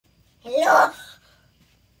Ugh.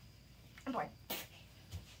 I'm bored.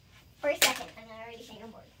 For a second, and I'm already saying I'm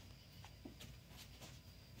bored.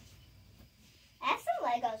 I have some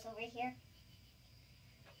Legos over here.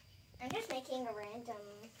 I'm just making a random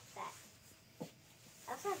set.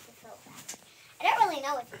 I also have to fill that. I don't really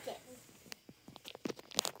know what to get.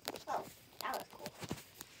 Oh, that was cool.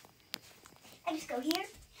 I just go here,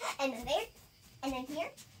 and then there, and then here,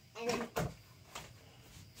 and then...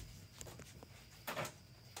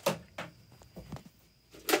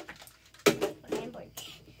 Okay, I'm bored.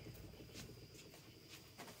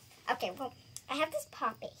 Okay, well, I have this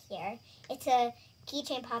poppet here. It's a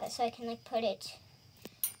keychain poppet, so I can, like, put it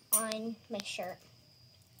on my shirt.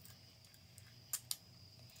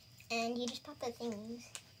 And you just pop the things.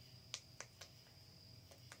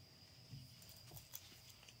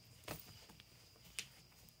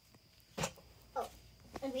 Oh,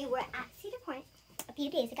 and we were at Cedar Point a few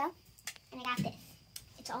days ago, and I got this.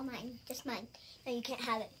 It's all mine, just mine. No, you can't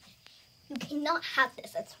have it. You cannot have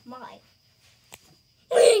this, it's mine.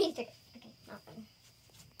 You took it. Okay, not fun.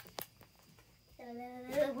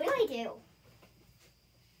 What do I do?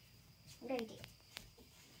 What do I do?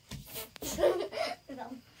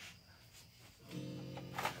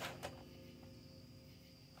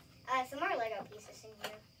 Some more Lego pieces in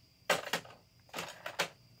here.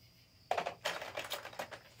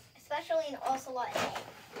 Especially in Ocelot A.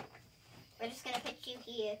 We're just gonna put you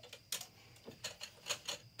here.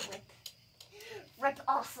 Rip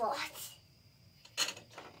Ocelot.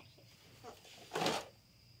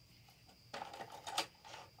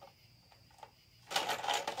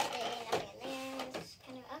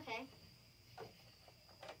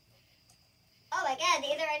 Oh my god,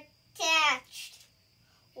 these are attached.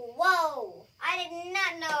 Whoa, I did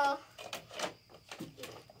not know you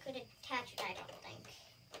could attach it, I don't think.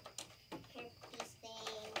 Here, these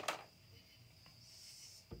things.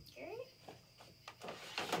 Skirt?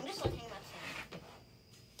 I'm just looking what's in.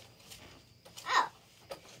 Oh,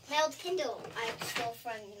 my old Kindle I stole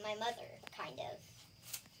from my mother, kind of.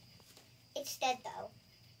 It's dead though.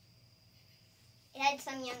 It had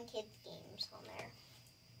some young kids games on there.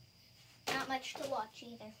 Not much to watch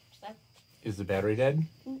either. So. Is the battery dead?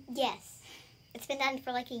 Yes. It's been done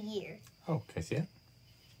for like a year. Oh, can I see it?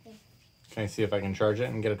 Yeah. Can I see if I can charge it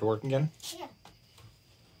and get it to work again? Yeah.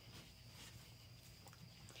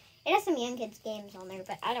 It has some young kids games on there,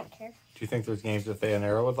 but I don't care. Do you think there's games that they and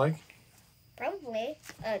Arrow would like? Probably.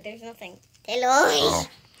 There's nothing. Hello. Oh.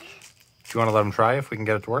 Do you want to let them try if we can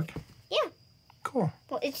get it to work? Yeah. Cool.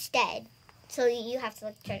 Well, it's dead. So you have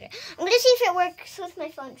to charge it. I'm going to see if it works with my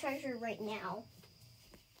phone charger right now.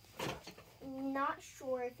 Not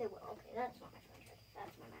sure if it will. Okay, that's not my phone charger.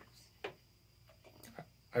 That's my mouse.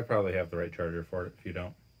 I probably have the right charger for it if you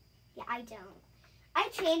don't. Yeah, I don't. I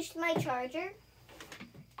changed my charger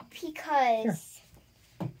because,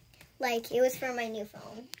 like, it was for my new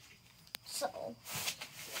phone. So.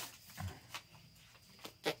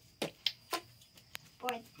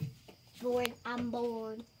 Bored. I'm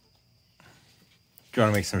bored. Do you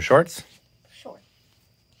want to make some shorts?